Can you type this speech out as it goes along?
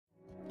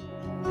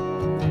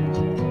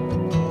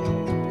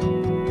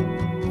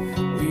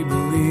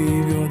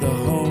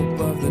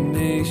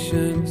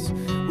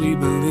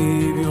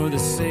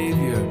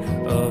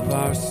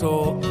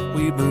soul.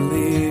 We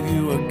believe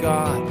you are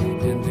God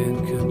and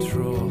in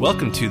control.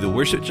 Welcome to the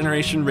Worship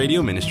Generation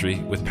Radio Ministry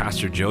with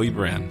Pastor Joey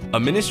Brand, a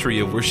ministry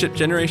of Worship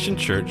Generation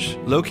Church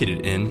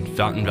located in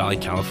Fountain Valley,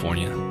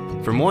 California.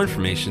 For more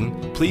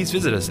information, please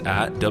visit us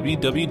at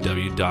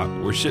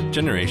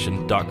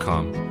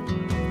www.worshipgeneration.com. We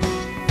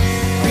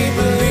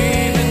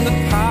believe in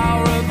the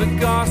power of the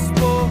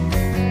gospel.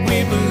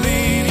 We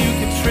believe you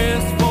can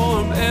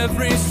transform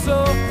every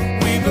soul.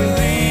 We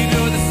believe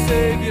you're the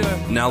Savior.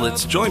 Now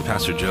let's join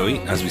Pastor Joey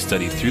as we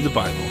study through the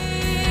Bible.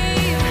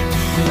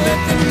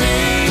 Let the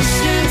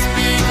nations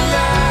be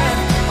glad,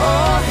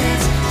 all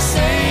his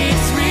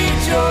saints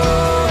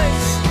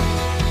rejoice,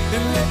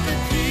 and let the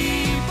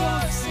people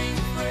sing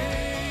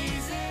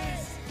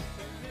praises.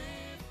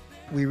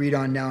 We read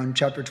on now in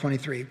chapter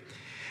 23.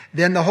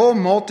 Then the whole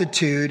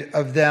multitude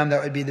of them,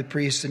 that would be the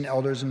priests and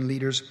elders and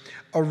leaders,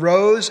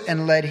 arose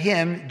and led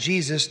him,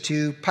 Jesus,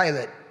 to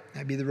Pilate,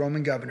 that'd be the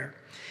Roman governor.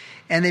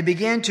 And they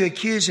began to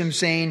accuse him,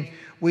 saying,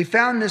 "We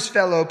found this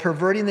fellow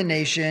perverting the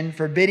nation,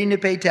 forbidding to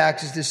pay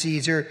taxes to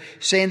Caesar,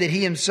 saying that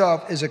he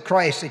himself is a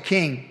Christ, a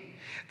king."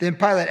 Then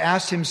Pilate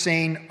asked him,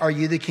 saying, "Are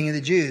you the king of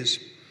the Jews?"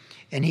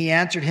 And he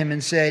answered him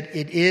and said,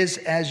 "It is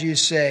as you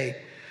say."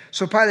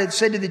 So Pilate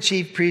said to the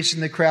chief priests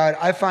and the crowd,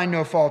 "I find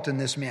no fault in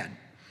this man."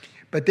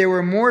 But they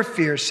were more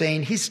fierce,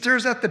 saying, "He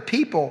stirs up the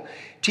people,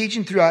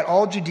 teaching throughout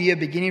all Judea,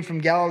 beginning from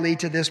Galilee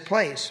to this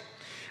place."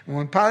 And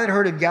when Pilate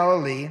heard of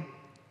Galilee,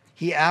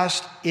 he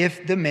asked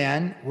if the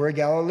man were a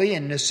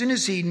Galilean. And as soon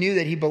as he knew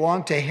that he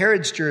belonged to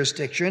Herod's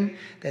jurisdiction,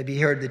 that'd be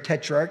Herod the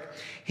Tetrarch,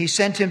 he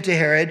sent him to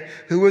Herod,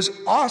 who was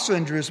also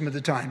in Jerusalem at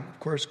the time, of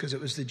course, because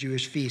it was the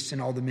Jewish feast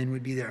and all the men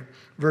would be there.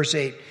 Verse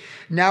 8,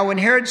 "Now when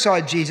Herod saw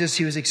Jesus,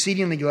 he was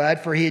exceedingly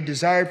glad, for he had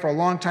desired for a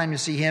long time to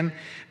see him,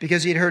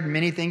 because he had heard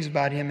many things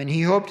about him, and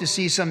he hoped to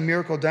see some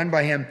miracle done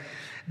by him.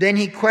 Then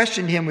he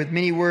questioned him with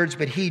many words,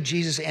 but he,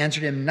 Jesus,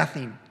 answered him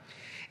nothing.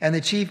 And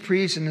the chief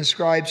priests and the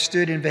scribes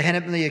stood and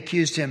vehemently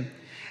accused him.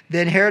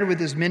 Then Herod with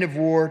his men of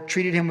war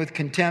treated him with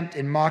contempt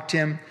and mocked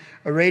him,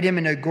 arrayed him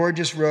in a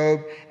gorgeous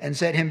robe, and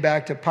sent him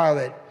back to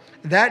Pilate.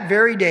 That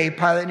very day,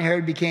 Pilate and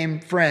Herod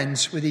became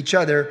friends with each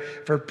other,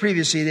 for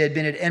previously they had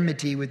been at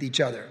enmity with each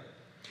other.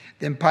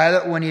 Then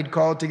Pilate, when he had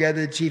called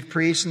together the chief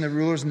priests and the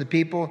rulers and the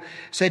people,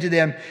 said to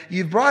them,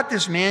 "You've brought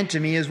this man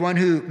to me as one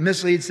who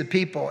misleads the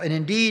people. And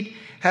indeed,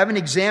 having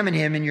examined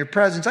him in your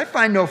presence, I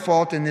find no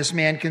fault in this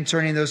man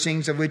concerning those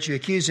things of which you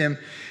accuse him.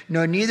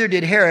 No, neither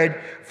did Herod,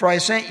 for I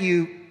sent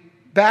you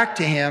back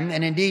to him,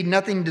 and indeed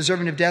nothing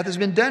deserving of death has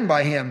been done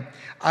by him.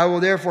 I will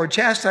therefore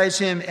chastise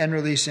him and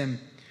release him.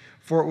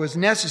 For it was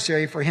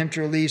necessary for him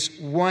to release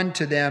one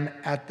to them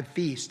at the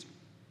feast."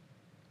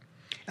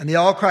 And they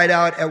all cried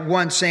out at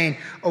once, saying,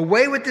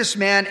 "Away with this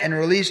man, and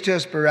release to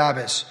us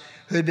Barabbas,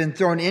 who had been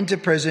thrown into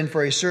prison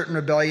for a certain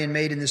rebellion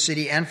made in the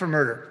city and for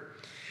murder."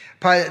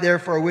 Pilate,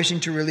 therefore, wishing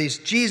to release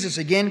Jesus,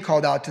 again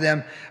called out to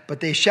them,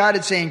 but they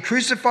shouted, saying,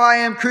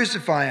 "Crucify him,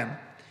 crucify him."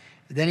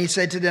 Then he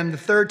said to them the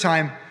third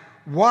time,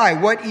 "Why?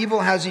 What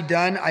evil has he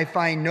done? I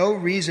find no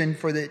reason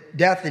for the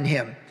death in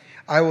him.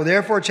 I will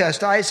therefore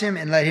chastise him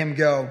and let him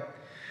go."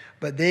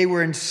 But they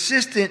were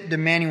insistent,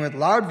 demanding with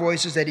loud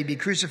voices that he be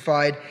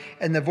crucified,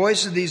 and the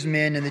voices of these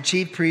men and the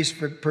chief priests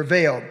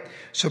prevailed.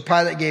 So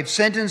Pilate gave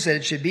sentence that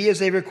it should be as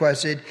they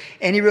requested,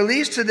 and he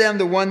released to them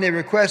the one they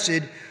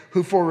requested,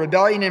 who for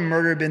rebellion and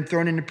murder had been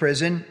thrown into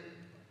prison.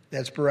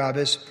 That's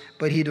Barabbas.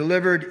 But he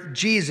delivered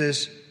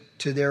Jesus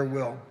to their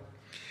will.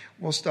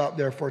 We'll stop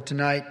there for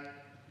tonight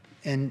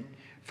and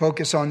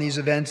focus on these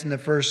events in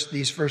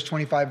these first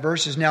 25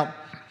 verses. Now,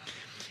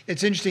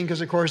 it's interesting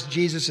because, of course,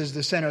 Jesus is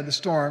the center of the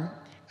storm.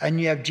 And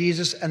you have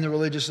Jesus and the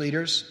religious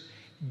leaders,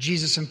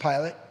 Jesus and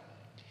Pilate,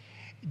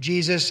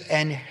 Jesus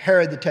and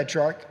Herod the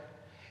Tetrarch,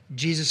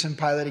 Jesus and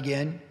Pilate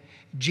again,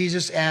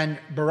 Jesus and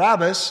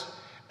Barabbas,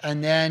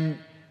 and then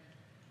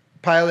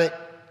Pilate,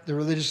 the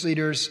religious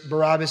leaders,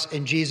 Barabbas,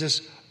 and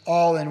Jesus,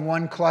 all in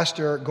one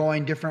cluster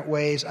going different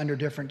ways under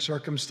different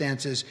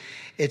circumstances.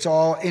 It's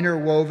all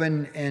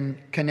interwoven and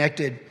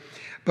connected.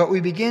 But we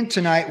begin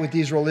tonight with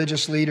these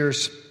religious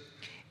leaders.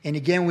 And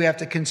again, we have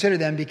to consider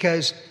them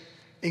because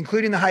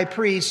including the high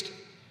priesthood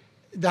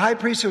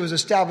was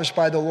established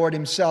by the Lord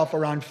himself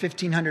around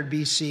 1500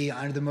 BC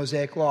under the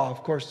Mosaic Law.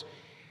 Of course,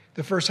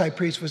 the first high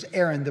priest was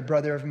Aaron, the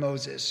brother of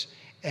Moses,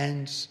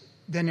 and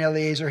then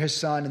Eleazar, his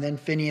son, and then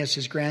Phinehas,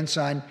 his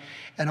grandson,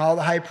 and all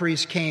the high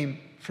priests came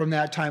from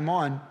that time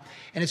on.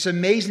 And it's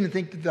amazing to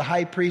think that the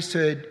high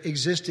priesthood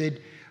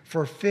existed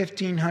for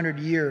 1500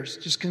 years.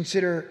 Just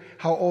consider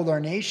how old our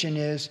nation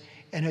is,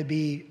 and it'd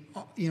be,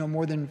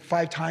 more than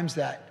 5 times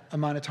that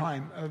amount of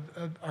time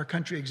of our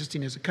country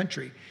existing as a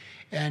country.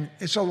 And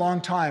it's a long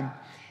time.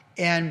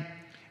 And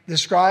the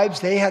scribes,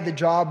 they had the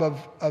job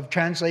of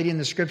translating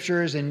the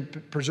scriptures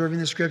and preserving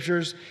the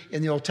scriptures.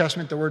 In the Old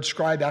Testament, the word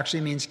scribe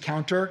actually means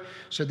counter.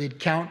 So they'd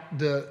count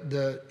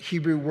the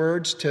Hebrew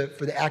words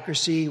for the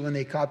accuracy when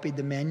they copied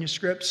the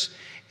manuscripts.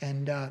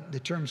 And the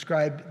term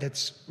scribe,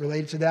 that's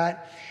related to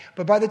that.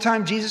 But by the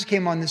time Jesus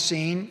came on the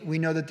scene, we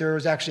know that there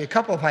was actually a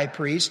couple of high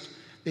priests.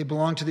 They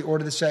belonged to the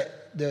order of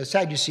the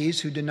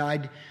Sadducees, who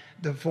denied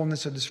the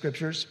fullness of the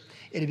Scriptures.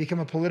 It had become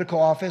a political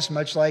office,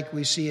 much like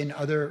we see in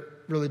other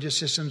religious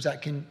systems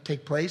that can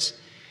take place.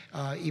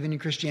 Even in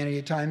Christianity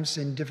at times,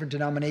 in different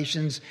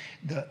denominations,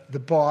 the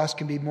boss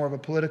can be more of a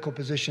political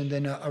position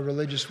than a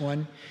religious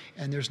one.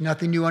 And there's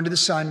nothing new under the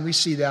sun. We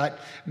see that.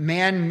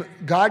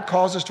 God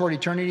calls us toward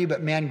eternity,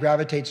 but man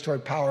gravitates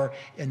toward power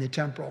in the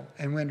temporal.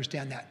 And we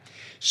understand that.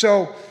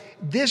 So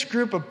this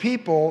group of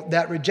people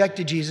that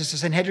rejected Jesus, the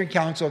Sanhedrin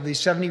Council of these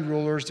 70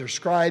 rulers, they're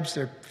scribes,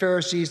 they're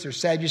Pharisees, they're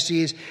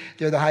Sadducees,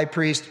 they're the high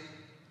priest.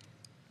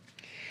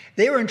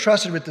 They were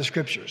entrusted with the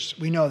Scriptures.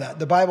 We know that.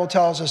 The Bible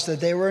tells us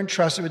that they were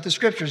entrusted with the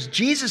Scriptures.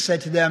 Jesus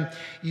said to them,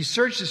 you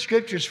search the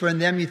Scriptures, for in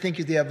them you think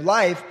you have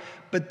life,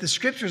 but the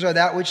Scriptures are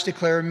that which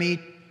declare me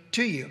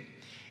to you.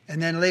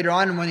 And then later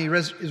on, when he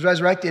is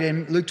resurrected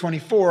in Luke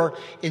 24,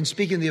 in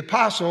speaking to the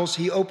apostles,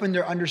 he opened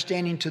their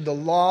understanding to the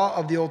law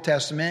of the Old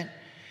Testament,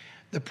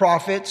 the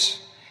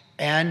prophets,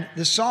 and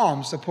the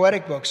Psalms, the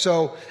poetic book.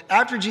 So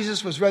after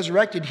Jesus was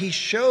resurrected, he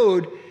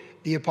showed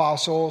the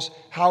apostles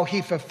how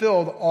he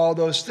fulfilled all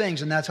those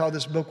things. And that's how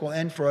this book will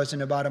end for us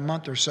in about a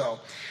month or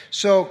so.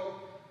 So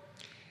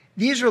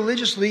these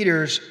religious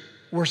leaders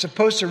were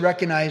supposed to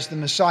recognize the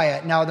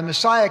Messiah. Now, the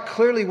Messiah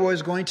clearly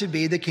was going to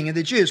be the King of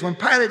the Jews. When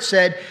Pilate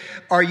said,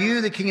 are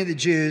you the King of the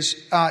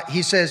Jews?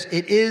 He says,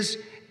 it is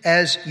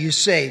as you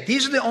say.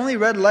 These are the only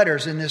red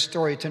letters in this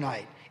story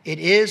tonight. It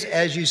is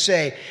as you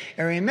say.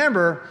 And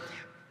remember,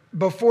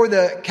 before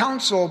the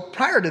council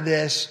prior to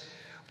this,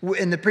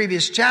 in the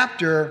previous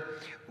chapter,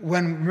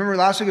 remember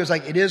last week it was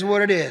like, it is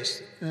what it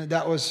is.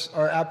 That was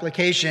our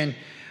application.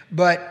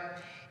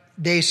 But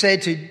they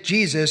said to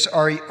Jesus,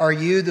 are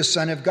you the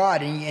Son of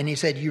God? And he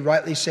said, you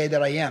rightly say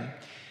that I am.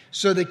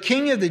 So the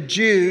King of the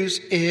Jews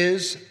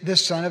is the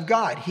Son of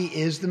God. He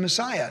is the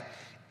Messiah.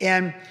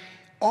 And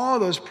all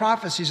those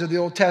prophecies of the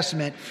Old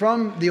Testament,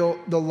 from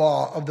the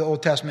law of the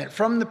Old Testament,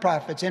 from the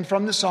prophets and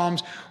from the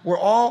Psalms, were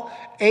all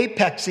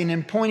apexing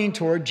and pointing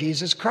toward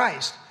Jesus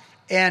Christ.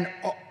 And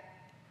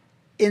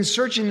in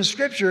searching the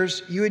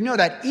Scriptures, you would know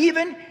that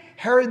even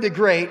Herod the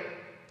Great,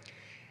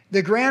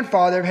 the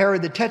grandfather of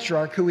Herod the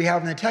Tetrarch, who we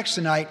have in the text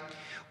tonight,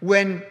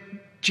 when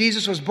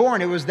Jesus was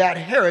born, it was that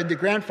Herod, the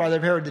grandfather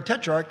of Herod the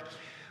Tetrarch,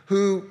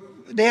 who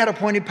they had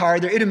appointed power.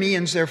 They're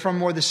Idumeans. They're from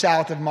more the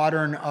south of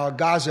modern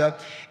Gaza,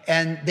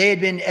 and they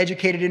had been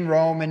educated in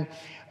Rome, and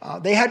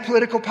they had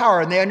political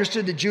power, and they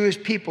understood the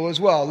Jewish people as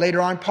well.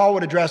 Later on, Paul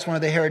would address one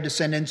of the Herod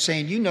descendants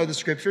saying, you know the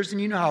Scriptures and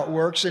you know how it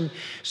works. And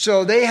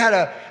so they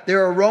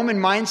were a Roman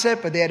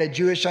mindset, but they had a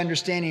Jewish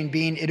understanding,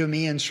 being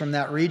Idumeans from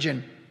that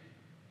region.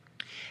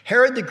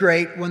 Herod the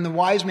Great, when the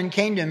wise men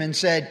came to him and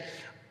said,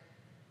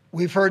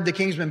 we've heard the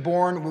king's been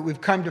born,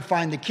 we've come to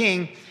find the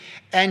king.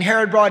 And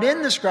Herod brought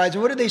in the scribes,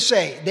 and what did they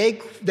say?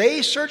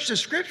 They searched the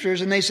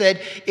Scriptures, and they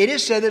said, it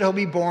is said that he'll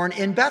be born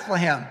in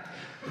Bethlehem.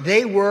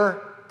 They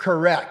were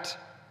correct.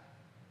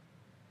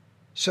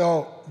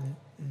 So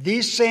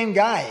these same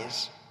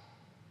guys,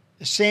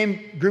 the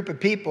same group of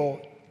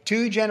people,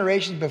 2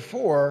 generations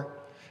before,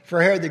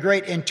 for Herod the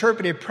Great,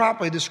 interpreted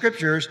properly the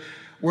Scriptures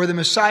where the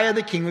Messiah,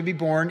 the King, would be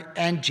born,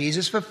 and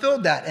Jesus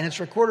fulfilled that. And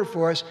it's recorded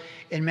for us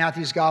in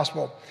Matthew's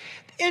Gospel.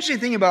 The interesting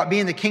thing about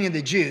being the King of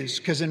the Jews,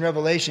 because in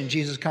Revelation,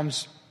 Jesus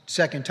comes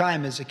second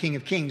time as the King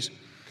of Kings.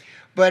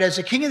 But as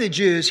the King of the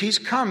Jews, he's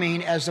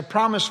coming as the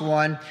promised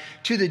one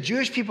to the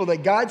Jewish people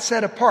that God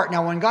set apart.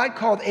 Now, when God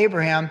called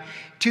Abraham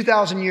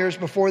 2,000 years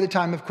before the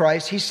time of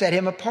Christ, he set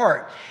him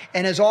apart.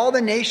 And as all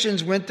the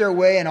nations went their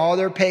way and all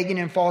their pagan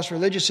and false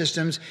religious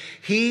systems,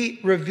 he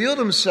revealed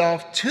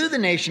himself to the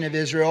nation of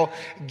Israel,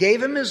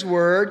 gave him his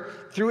word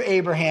through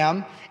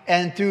Abraham,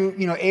 and through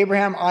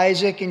Abraham,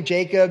 Isaac, and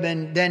Jacob,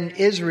 and then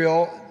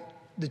Israel,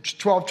 the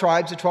 12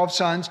 tribes, the 12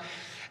 sons,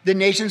 the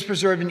nations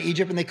preserved in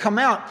Egypt, and they come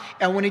out.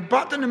 And when he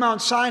brought them to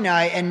Mount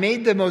Sinai and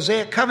made the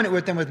Mosaic covenant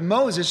with them with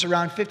Moses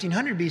around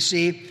 1500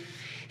 BC,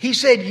 he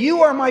said,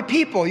 you are my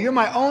people. You're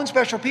my own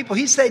special people.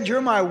 He said,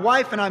 you're my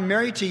wife and I'm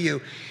married to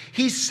you.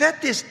 He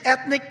set this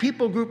ethnic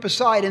people group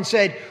aside and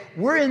said,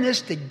 we're in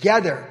this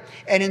together.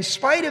 And in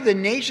spite of the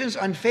nation's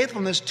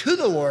unfaithfulness to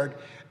the Lord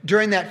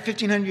during that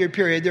 1500-year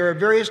period, there were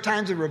various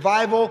times of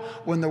revival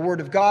when the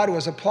word of God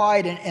was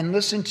applied and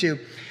listened to.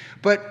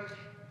 But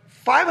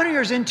 500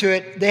 years into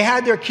it, they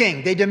had their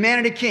king. They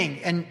demanded a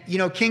king. And,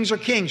 kings are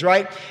kings,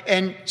 right?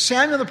 And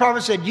Samuel the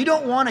prophet said, you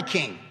don't want a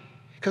king.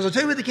 Because I'll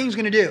tell you what the king's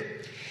going to do.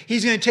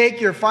 He's going to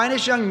take your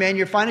finest young men,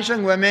 your finest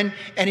young women,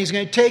 and he's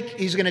going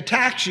to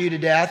tax you to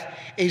death.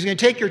 And he's going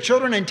to take your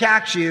children and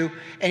tax you.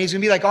 And he's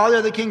going to be like all the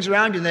other kings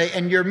around you.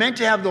 And you're meant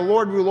to have the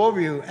Lord rule over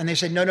you. And they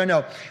said,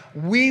 no.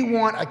 We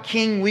want a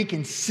king we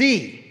can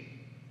see.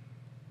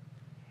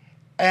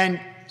 And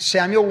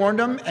Samuel warned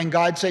them, and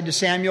God said to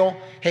Samuel,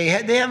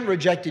 hey, they haven't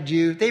rejected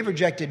you, they've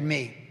rejected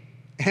me.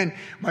 And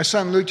my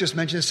son Luke just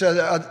mentioned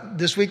this.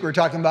 This week we were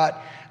talking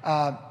about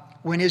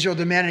when Israel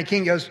demanded a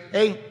king. He goes,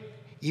 hey,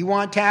 you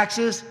want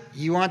taxes?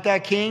 You want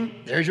that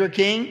king? There's your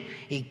king.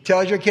 He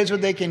tells your kids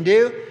what they can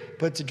do,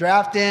 puts a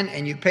draft in,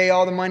 and you pay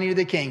all the money to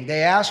the king.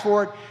 They asked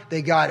for it,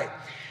 they got it.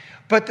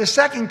 But the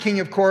second king,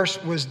 of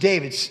course, was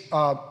David.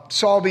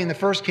 Saul being the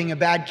first king, a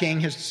bad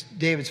king,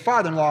 David's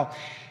father-in-law.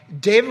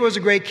 David was a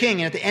great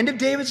king. And at the end of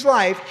David's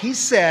life, he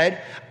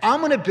said, I'm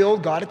going to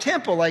build God a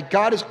temple. Like,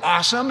 God is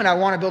awesome, and I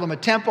want to build him a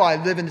temple. I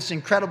live in this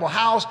incredible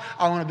house.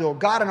 I want to build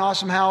God an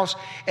awesome house.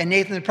 And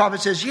Nathan the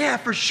prophet says, yeah,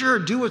 for sure.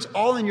 Do what's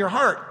all in your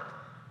heart.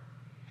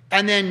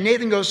 And then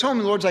Nathan goes home,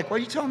 and the Lord's like, why are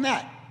you telling him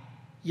that?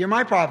 You're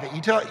my prophet.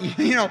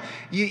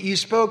 You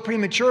spoke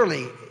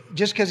prematurely.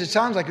 Just because it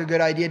sounds like a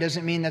good idea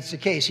doesn't mean that's the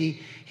case. He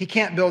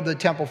can't build the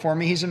temple for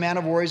me. He's a man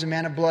of war. He's a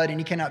man of blood, and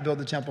he cannot build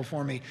the temple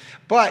for me.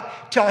 But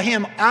tell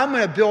him, I'm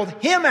going to build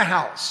him a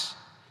house.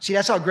 See,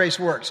 that's how grace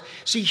works.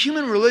 See,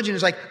 human religion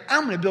is like,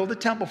 I'm going to build a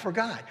temple for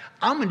God.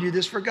 I'm going to do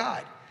this for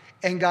God.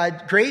 And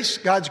God's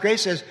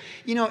grace says,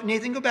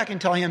 Nathan, go back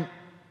and tell him,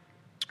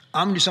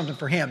 I'm going to do something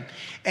for him.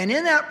 And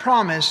in that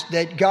promise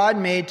that God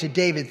made to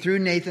David through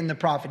Nathan the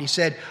prophet, he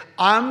said,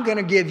 I'm going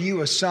to give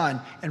you a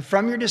son. And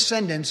from your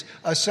descendants,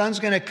 a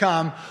son's going to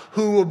come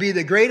who will be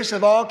the greatest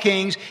of all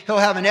kings. He'll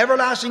have an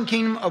everlasting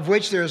kingdom of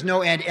which there is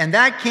no end. And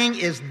that king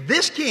is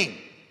this king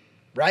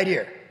right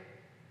here.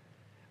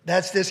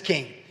 That's this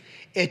king.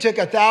 It took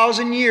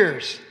 1,000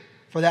 years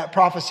for that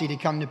prophecy to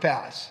come to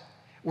pass.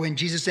 When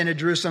Jesus entered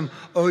Jerusalem,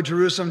 "O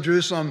Jerusalem,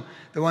 Jerusalem,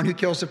 the one who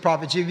kills the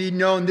prophets, if you'd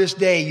known this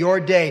day, your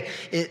day,"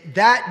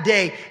 that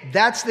day,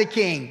 that's the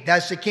king.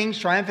 That's the king's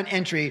triumphant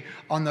entry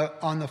on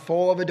the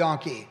foal of a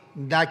donkey.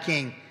 That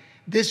king.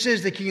 This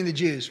is the King of the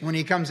Jews. When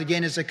he comes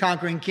again as the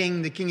conquering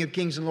king, the King of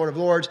kings and Lord of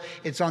lords,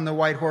 it's on the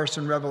white horse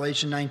in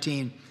Revelation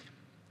 19.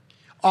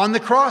 On the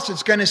cross,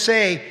 it's going to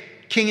say,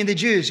 King of the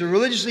Jews. The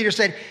religious leader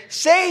said,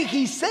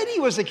 he said he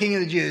was the King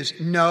of the Jews.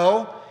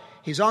 No,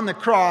 he's on the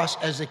cross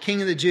as the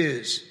King of the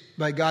Jews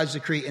by God's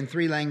decree in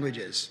 3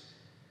 languages.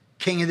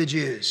 King of the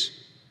Jews.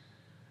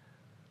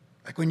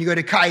 Like when you go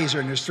to Kaiser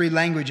and there's 3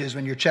 languages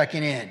when you're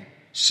checking in.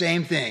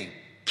 Same thing.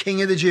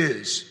 King of the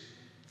Jews.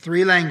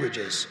 3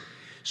 languages.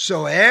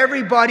 So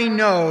everybody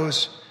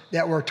knows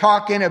that we're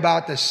talking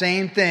about the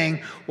same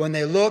thing when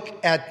they look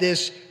at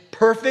this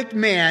perfect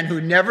man who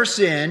never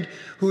sinned,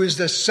 who is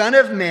the Son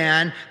of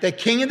Man, the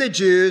King of the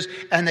Jews,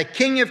 and the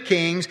King of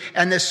kings,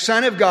 and the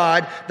Son of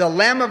God, the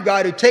Lamb of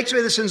God who takes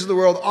away the sins of the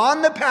world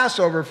on the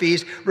Passover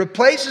feast,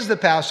 replaces the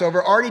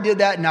Passover, already did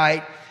that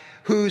night,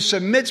 who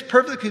submits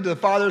perfectly to the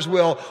Father's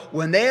will.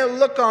 When they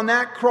look on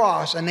that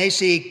cross and they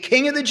see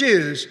King of the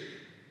Jews,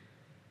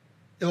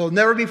 it will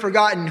never be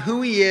forgotten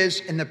who he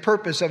is and the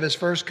purpose of his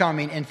first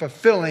coming in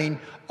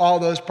fulfilling all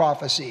those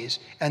prophecies.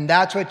 And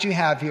that's what you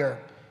have here.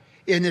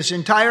 In this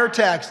entire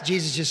text,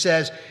 Jesus just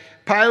says,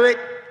 Pilate,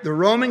 the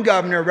Roman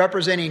governor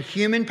representing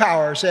human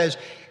power, says,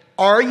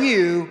 are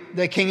you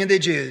the King of the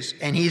Jews?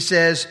 And he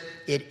says,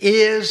 it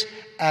is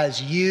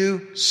as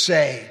you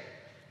say.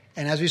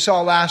 And as we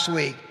saw last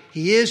week,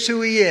 he is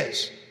who he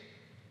is.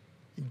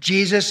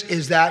 Jesus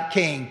is that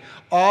king.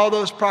 All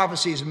those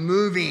prophecies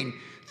moving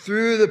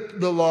through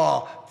the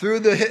law, through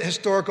the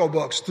historical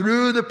books,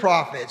 through the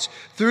prophets,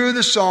 through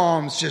the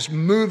Psalms, just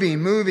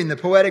moving the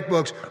poetic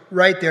books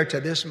right there to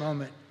this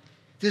moment.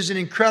 This is an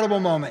incredible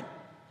moment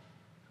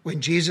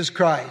when Jesus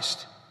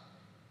Christ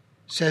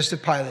says to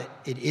Pilate,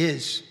 it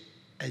is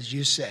as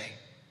you say.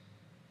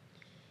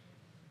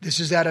 This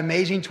is that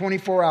amazing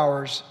 24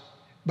 hours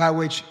by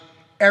which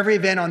every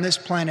event on this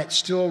planet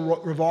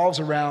still revolves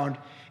around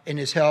and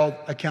is held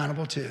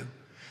accountable to.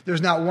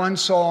 There's not one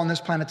soul on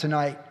this planet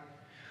tonight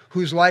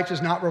whose life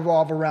does not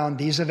revolve around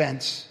these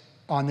events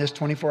on this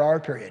 24-hour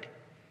period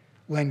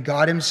when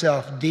God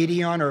himself,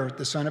 deity on earth,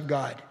 the Son of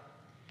God,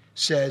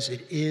 says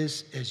it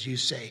is as you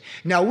say.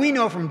 Now we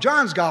know from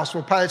John's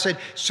gospel, Pilate said,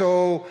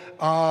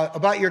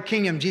 about your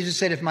kingdom, Jesus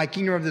said, if my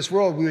kingdom of this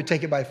world, we would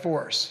take it by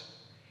force.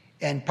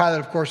 And Pilate,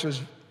 of course, was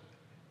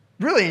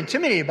really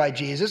intimidated by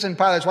Jesus. And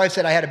Pilate's wife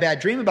said, I had a bad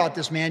dream about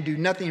this man, do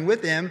nothing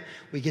with him.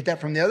 We get that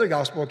from the other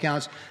gospel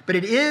accounts. But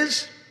it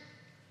is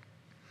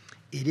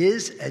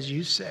as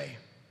you say.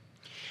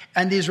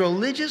 And these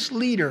religious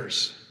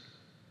leaders,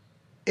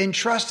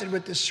 entrusted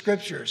with the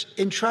scriptures,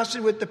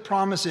 entrusted with the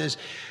promises,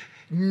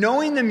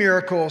 knowing the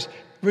miracles,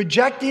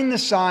 rejecting the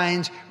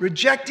signs,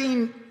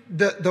 rejecting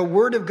the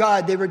word of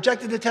God. They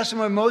rejected the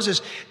testimony of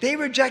Moses. They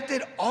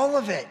rejected all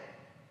of it.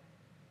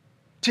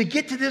 To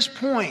get to this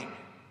point,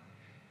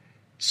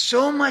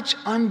 so much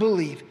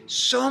unbelief,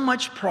 so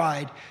much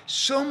pride,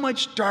 so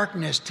much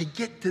darkness to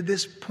get to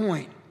this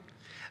point.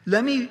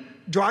 Let me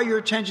draw your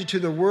attention to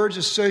the words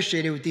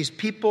associated with these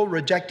people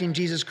rejecting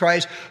Jesus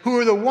Christ, who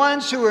are the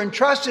ones who are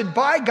entrusted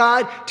by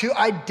God to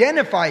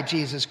identify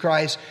Jesus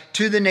Christ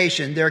to the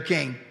nation, their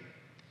king.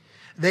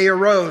 They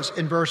arose,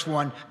 in verse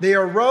 1, they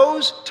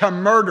arose to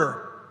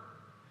murder.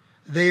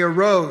 They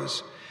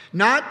arose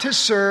not to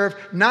serve,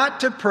 not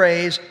to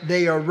praise.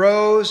 They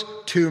arose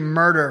to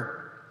murder.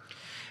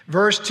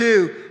 Verse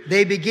 2,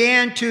 they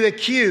began to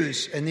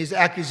accuse, and these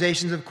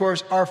accusations, of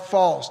course, are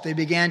false. They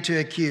began to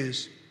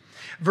accuse.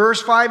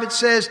 Verse 5, it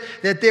says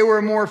that they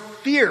were more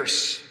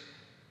fierce.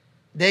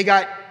 They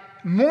got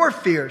more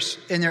fierce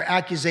in their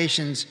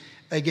accusations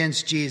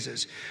against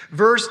Jesus.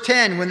 Verse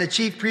 10, when the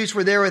chief priests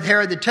were there with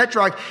Herod the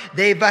Tetrarch,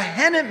 they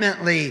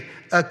vehemently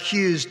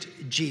accused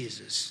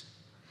Jesus.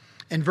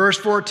 In verse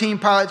 14,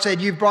 Pilate said,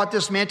 you've brought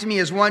this man to me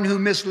as one who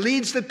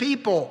misleads the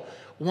people.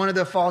 one of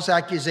the false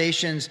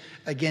accusations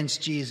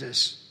against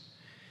Jesus.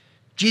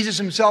 Jesus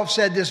himself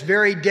said this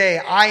very day,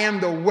 I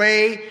am the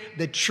way,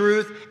 the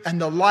truth,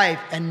 and the life,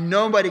 and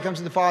nobody comes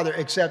to the Father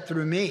except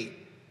through me.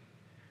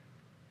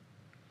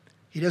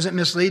 He doesn't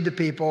mislead the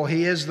people.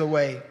 He is the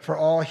way for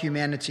all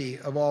humanity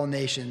of all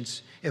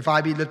nations. If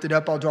I be lifted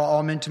up, I'll draw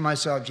all men to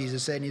myself,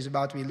 Jesus said, and he's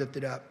about to be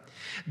lifted up.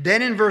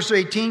 Then in verse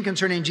 18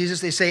 concerning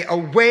Jesus, they say,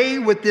 away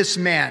with this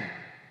man.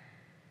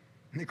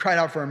 And they cried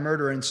out for a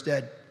murderer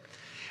instead.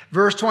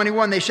 Verse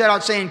 21, they shout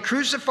out saying,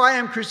 crucify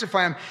him,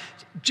 crucify him.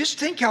 Just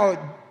think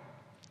how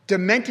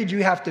demented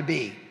you have to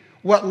be,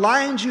 what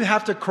lines you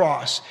have to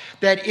cross,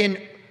 that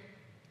in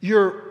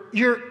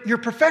you're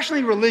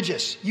professionally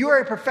religious. You are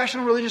a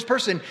professional religious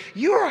person.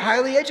 You are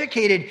highly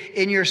educated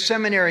in your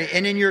seminary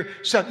and in your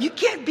stuff. You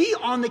can't be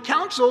on the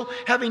council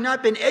having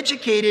not been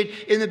educated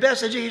in the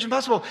best education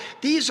possible.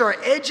 These are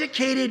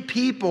educated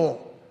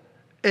people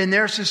in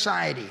their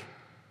society,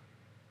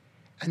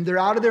 and they're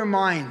out of their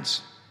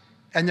minds,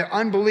 and their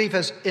unbelief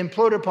has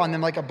imploded upon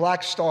them like a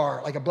black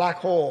star, like a black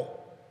hole.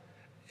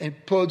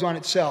 Implodes on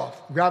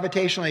itself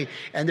gravitationally,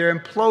 and they're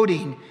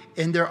imploding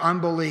in their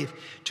unbelief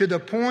to the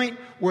point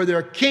where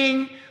their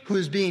king, who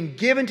is being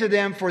given to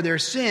them for their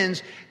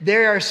sins,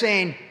 they are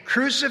saying,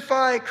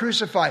 crucify,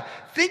 crucify.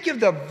 Think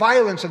of the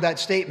violence of that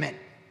statement.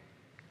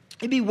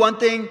 It'd be one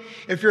thing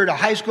if you're at a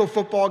high school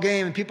football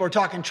game and people are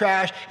talking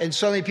trash and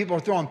suddenly people are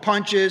throwing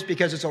punches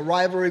because it's a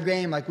rivalry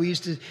game like we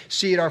used to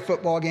see at our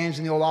football games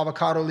in the old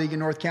Avocado League in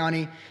North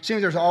County.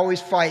 Seems there's always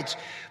fights.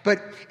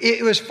 But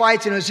it was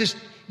fights, and it was just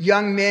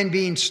young men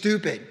being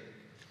stupid.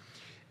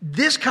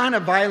 This kind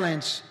of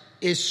violence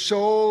is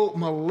so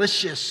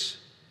malicious,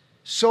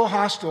 so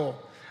hostile.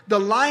 The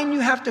line you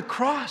have to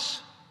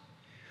cross,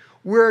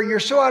 where you're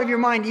so out of your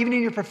mind, even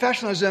in your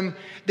professionalism,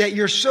 that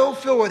you're so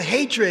filled with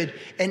hatred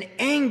and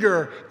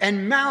anger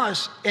and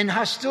malice and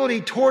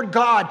hostility toward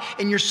God,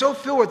 and you're so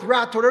filled with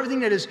wrath toward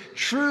everything that is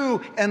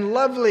true and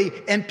lovely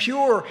and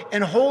pure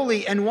and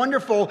holy and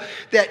wonderful,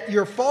 that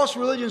your false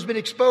religion has been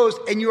exposed,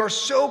 and you are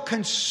so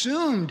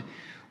consumed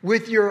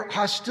with your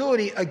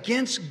hostility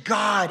against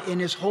God in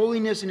his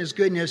holiness and his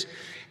goodness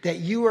that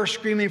you are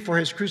screaming for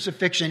his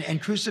crucifixion.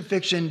 And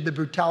crucifixion, the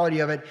brutality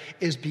of it,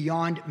 is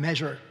beyond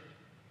measure.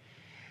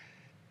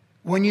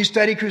 When you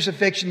study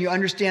crucifixion, you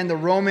understand the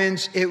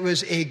Romans, it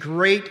was a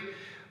great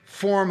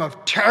form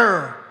of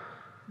terror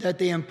that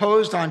they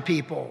imposed on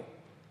people.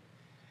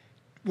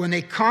 When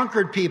they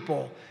conquered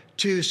people,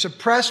 to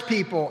suppress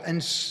people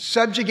and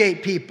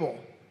subjugate people,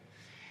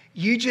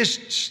 you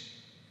just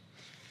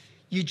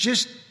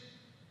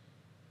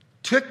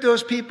took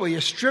those people, you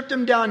stripped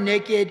them down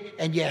naked,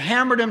 and you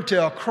hammered them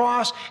to a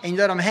cross, and you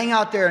let them hang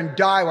out there and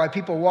die while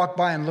people walked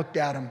by and looked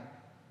at them.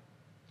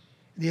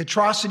 The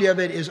atrocity of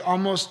it is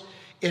almost,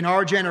 in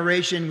our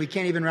generation, we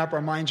can't even wrap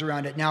our minds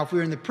around it. Now, if we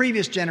were in the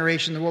previous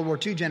generation, the World War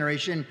II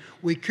generation,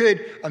 we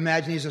could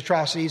imagine these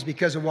atrocities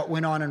because of what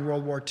went on in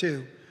World War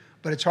II.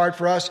 But it's hard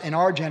for us in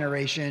our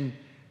generation,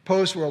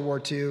 post-World War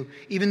II,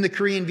 even the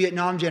Korean,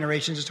 Vietnam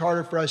generations, it's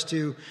harder for us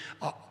to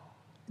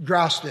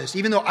grasp this.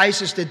 Even though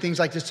ISIS did things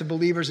like this to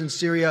believers in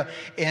Syria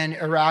and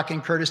Iraq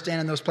and Kurdistan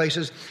and those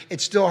places,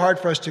 it's still hard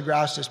for us to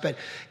grasp this. But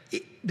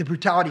the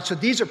brutality. So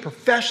these are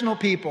professional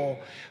people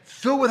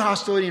filled with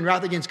hostility and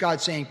wrath against God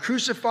saying,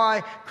 crucify,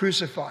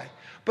 crucify.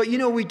 But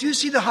we do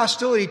see the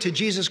hostility to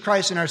Jesus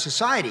Christ in our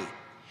society.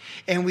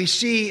 And we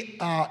see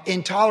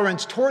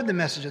intolerance toward the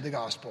message of the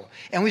gospel.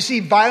 And we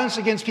see violence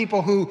against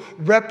people who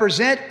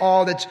represent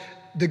all that's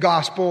the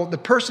gospel, the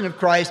person of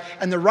Christ,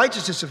 and the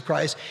righteousness of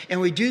Christ. And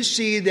we do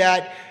see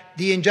that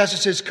the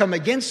injustices come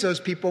against those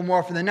people more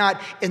often than not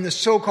in the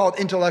so-called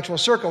intellectual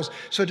circles.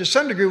 So to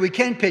some degree, we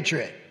can picture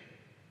it.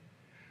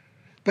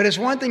 But it's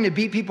one thing to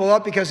beat people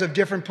up because of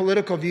different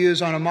political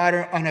views on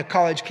a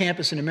college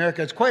campus in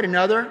America. It's quite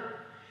another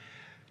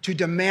to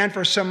demand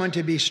for someone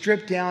to be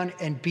stripped down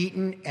and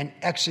beaten and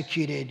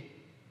executed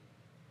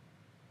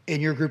in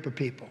your group of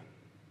people.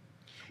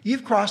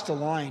 You've crossed a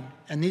line,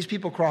 and these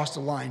people crossed a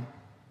line.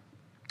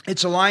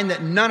 It's a line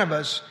that none of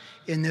us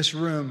in this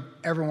room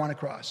ever want to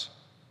cross.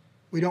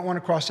 We don't want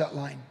to cross that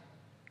line.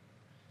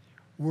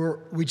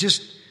 We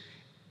just,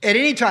 at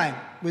any time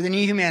with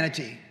any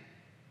humanity,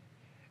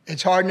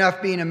 it's hard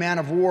enough being a man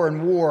of war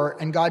and war,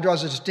 and God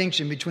draws a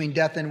distinction between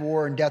death and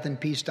war and death in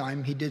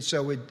peacetime. He did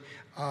so with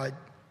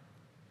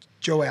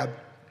Joab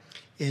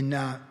in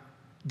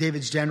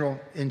David's general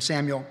in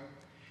Samuel.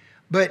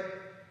 But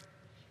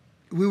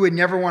we would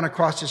never want to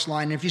cross this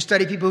line. And if you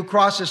study people who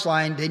cross this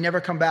line, they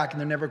never come back, and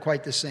they're never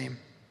quite the same.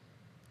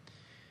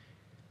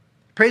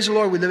 Praise the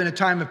Lord, we live in a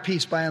time of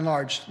peace by and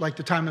large, like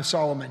the time of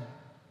Solomon.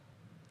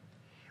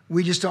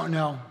 We just don't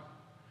know.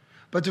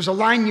 But there's a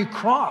line you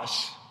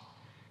cross.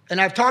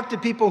 And I've talked to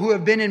people who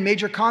have been in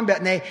major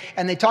combat,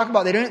 and they talk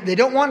about they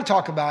don't want to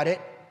talk about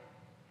it.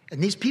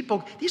 And these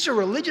people, these are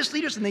religious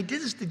leaders, and they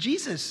did this to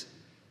Jesus.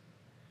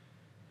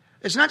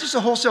 It's not just a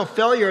wholesale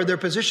failure of their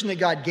position that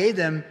God gave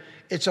them.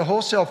 It's a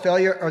wholesale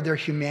failure of their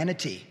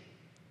humanity.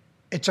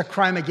 It's a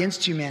crime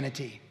against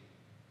humanity.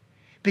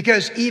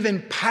 Because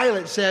even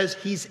Pilate says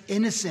he's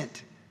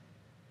innocent.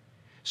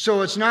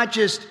 So it's not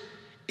just,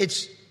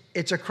 it's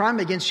a crime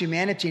against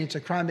humanity, and it's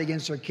a crime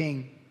against our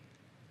king.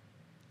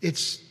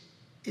 It's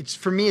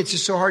for me, it's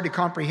just so hard to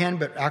comprehend,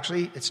 but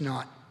actually it's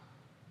not.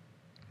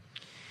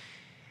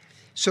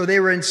 So they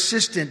were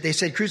insistent. They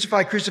said,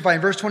 crucify, crucify.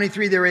 In verse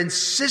 23, they were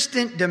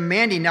insistent,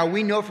 demanding. Now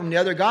we know from the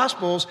other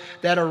Gospels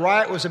that a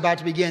riot was about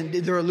to begin.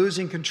 They were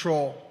losing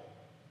control.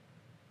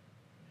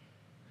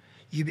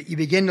 You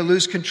begin to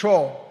lose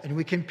control. And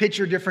we can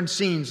picture different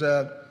scenes.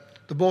 The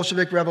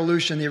Bolshevik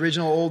Revolution, the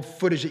original old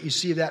footage that you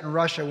see of that in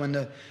Russia when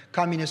the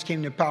communists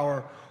came to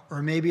power.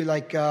 Or maybe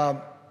like,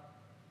 the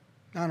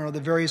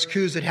various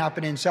coups that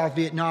happened in South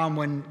Vietnam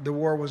when the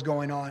war was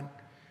going on.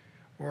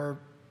 Or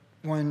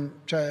when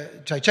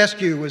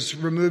Ceausescu was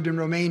removed in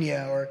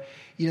Romania. Or,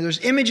 there's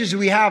images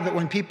we have that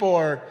when people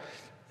are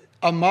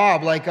a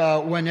mob, like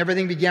when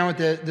everything began with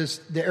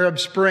the Arab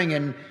Spring,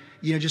 and,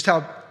 just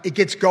how it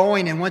gets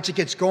going, and once it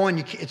gets going,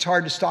 it's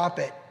hard to stop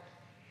it.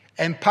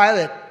 And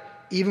Pilate,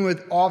 even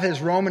with all of his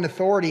Roman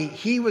authority,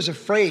 he was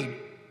afraid.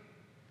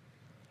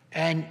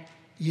 And,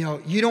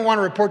 you don't want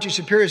to report to your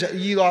superiors that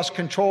you lost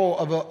control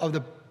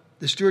of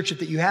the stewardship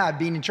that you had,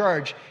 being in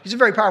charge. He's a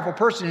very powerful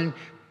person in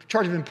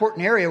charge of an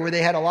important area where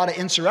they had a lot of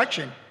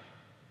insurrection.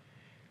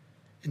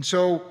 And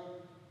so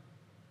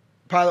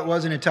Pilate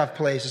was in a tough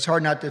place. It's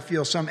hard not to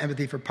feel some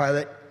empathy for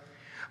Pilate.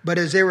 But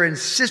as they were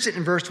insistent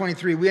in verse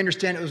 23, we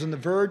understand it was on the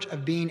verge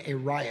of being a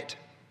riot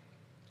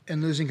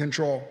and losing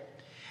control.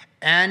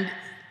 And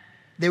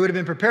they would have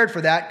been prepared for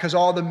that because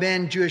all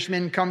the Jewish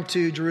men come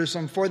to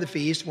Jerusalem for the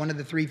feast, one of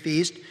the three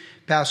feasts,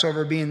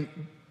 Passover being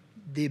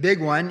the big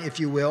one,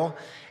 if you will.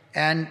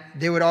 And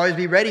they would always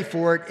be ready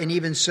for it, and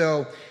even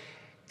so.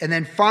 And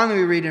then finally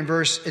we read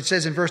it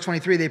says in verse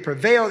 23, they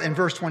prevailed. In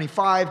verse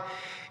 25,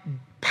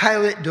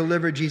 Pilate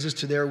delivered Jesus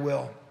to their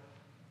will.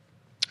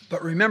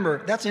 But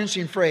remember, that's an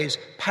interesting phrase.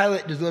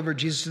 Pilate delivered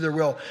Jesus to their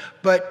will.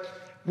 But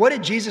what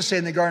did Jesus say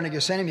in the Garden of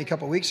Gethsemane a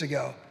couple of weeks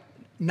ago?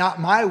 Not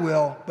my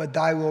will, but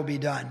thy will be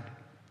done.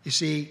 You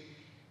see,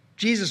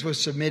 Jesus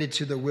was submitted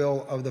to the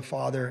will of the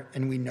Father,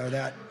 and we know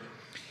that.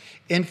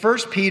 In 1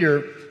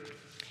 Peter,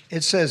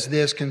 it says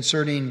this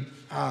concerning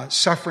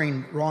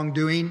suffering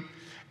wrongdoing.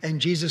 And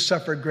Jesus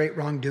suffered great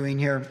wrongdoing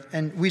here.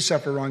 And we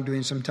suffer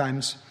wrongdoing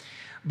sometimes.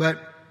 But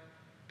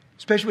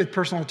especially with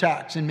personal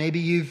attacks. And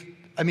maybe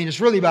it's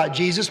really about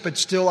Jesus, but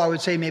still I would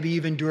say maybe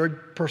you've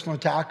endured personal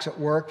attacks at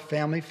work,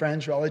 family,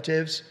 friends,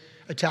 relatives,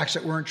 attacks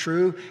that weren't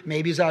true.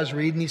 Maybe as I was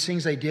reading these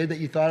things I did that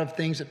you thought of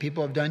things that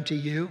people have done to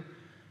you.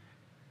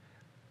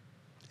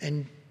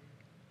 And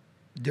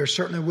there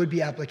certainly would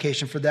be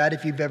application for that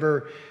if you've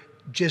ever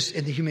just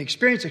in the human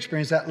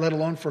experience that, let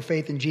alone for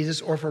faith in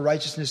Jesus or for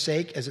righteousness'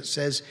 sake, as it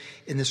says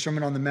in the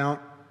Sermon on the Mount.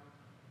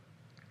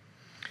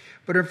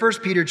 But in 1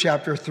 Peter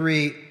chapter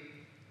 3,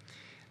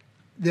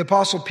 the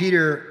Apostle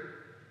Peter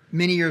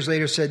many years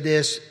later said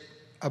this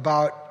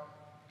about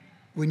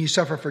when you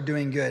suffer for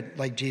doing good,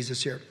 like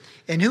Jesus here.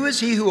 And who is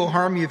he who will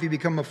harm you if you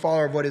become a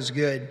follower of what is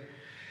good?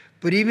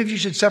 But even if you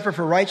should suffer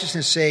for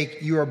righteousness' sake,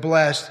 you are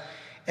blessed,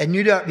 and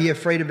do not be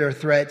afraid of their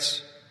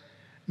threats,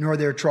 nor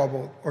be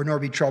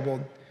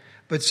troubled.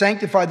 But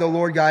sanctify the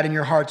Lord God in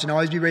your hearts, and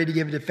always be ready to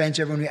give a defense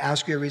to everyone who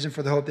asks you a reason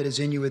for the hope that is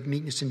in you with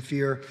meekness and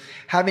fear,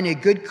 having a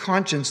good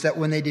conscience that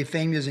when they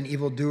defame you as an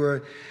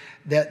evildoer,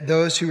 that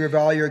those who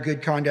revile your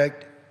good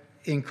conduct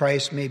in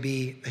Christ may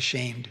be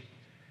ashamed.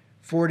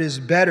 For it is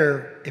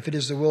better, if it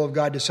is the will of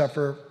God, to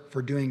suffer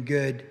for doing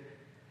good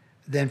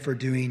than for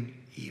doing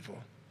evil.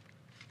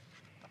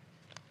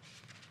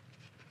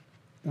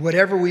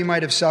 Whatever we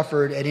might have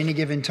suffered at any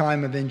given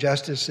time of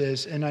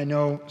injustices, and I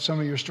know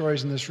some of your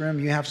stories in this room,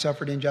 you have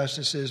suffered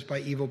injustices by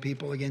evil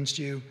people against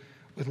you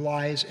with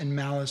lies and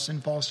malice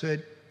and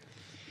falsehood.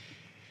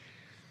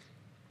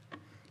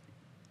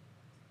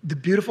 The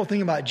beautiful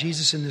thing about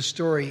Jesus in this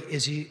story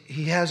is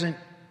he's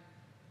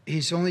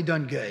only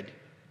done good.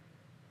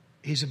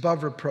 He's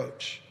above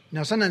reproach.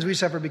 Now, sometimes we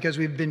suffer because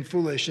we've been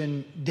foolish,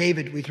 and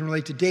we can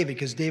relate to David,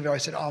 because David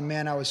always said, oh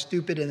man, I was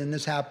stupid, and then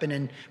this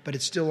happened, but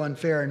it's still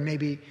unfair, and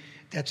maybe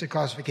that's a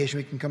classification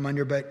we can come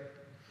under. But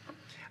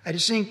I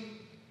just think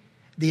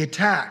the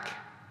attack,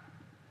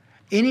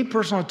 any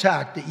personal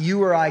attack that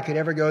you or I could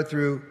ever go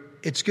through,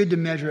 it's good to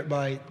measure it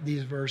by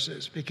these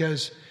verses,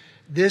 because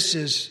this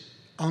is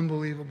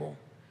unbelievable.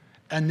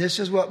 And this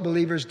is what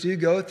believers do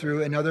go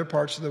through in other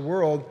parts of the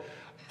world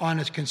on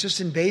a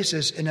consistent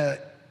basis in a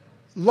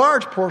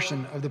large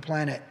portion of the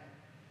planet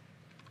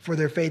for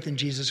their faith in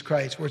Jesus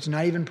Christ, where it's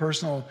not even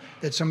personal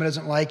that someone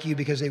doesn't like you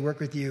because they work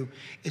with you.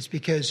 It's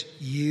because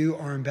you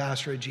are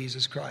ambassador of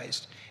Jesus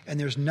Christ. And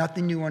there's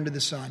nothing new under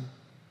the sun.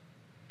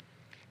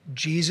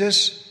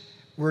 Jesus,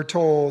 we're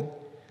told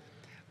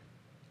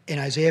in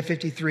Isaiah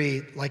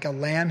 53, like a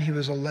lamb he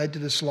was led to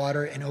the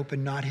slaughter and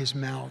opened not his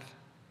mouth,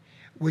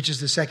 which is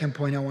the second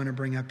point I want to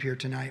bring up here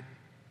tonight.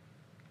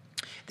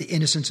 The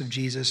innocence of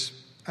Jesus.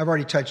 I've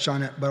already touched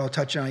on it, but I'll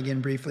touch on it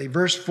again briefly.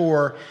 Verse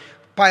 4,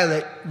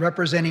 Pilate,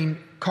 representing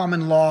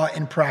common law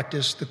and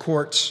practice, the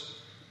courts,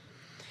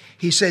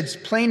 he said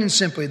plain and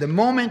simply, the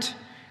moment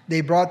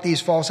they brought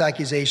these false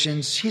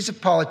accusations. He's a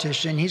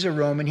politician. He's a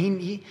Roman.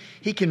 He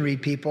can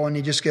read people. And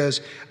he just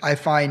goes, I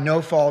find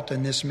no fault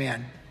in this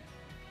man.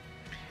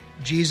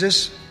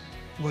 Jesus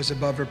was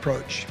above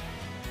reproach.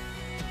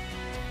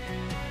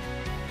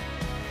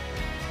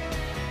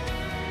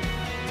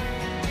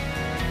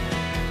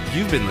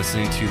 You've been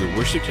listening to the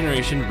Worship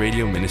Generation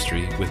Radio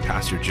Ministry with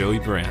Pastor Joey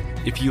Baran.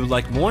 If you would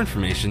like more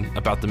information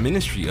about the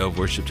ministry of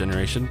Worship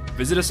Generation,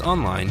 visit us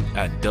online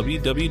at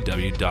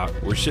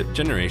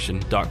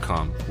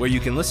www.worshipgeneration.com, where you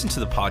can listen to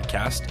the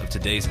podcast of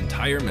today's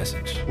entire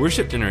message.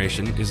 Worship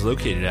Generation is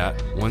located at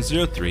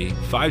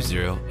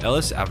 10350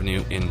 Ellis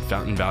Avenue in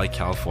Fountain Valley,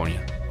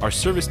 California. Our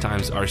service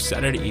times are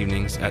Saturday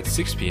evenings at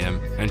 6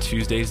 p.m. and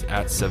Tuesdays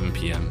at 7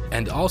 p.m.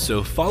 And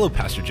also follow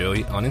Pastor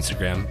Joey on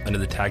Instagram under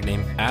the tag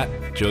name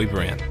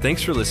 @JoeyBaran.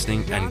 Thanks for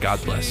listening, and God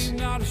bless.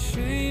 Not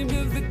ashamed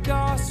of the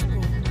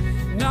gospel.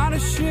 Not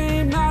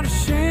ashamed of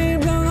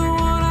the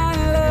one I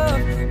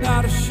love.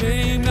 Not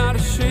ashamed,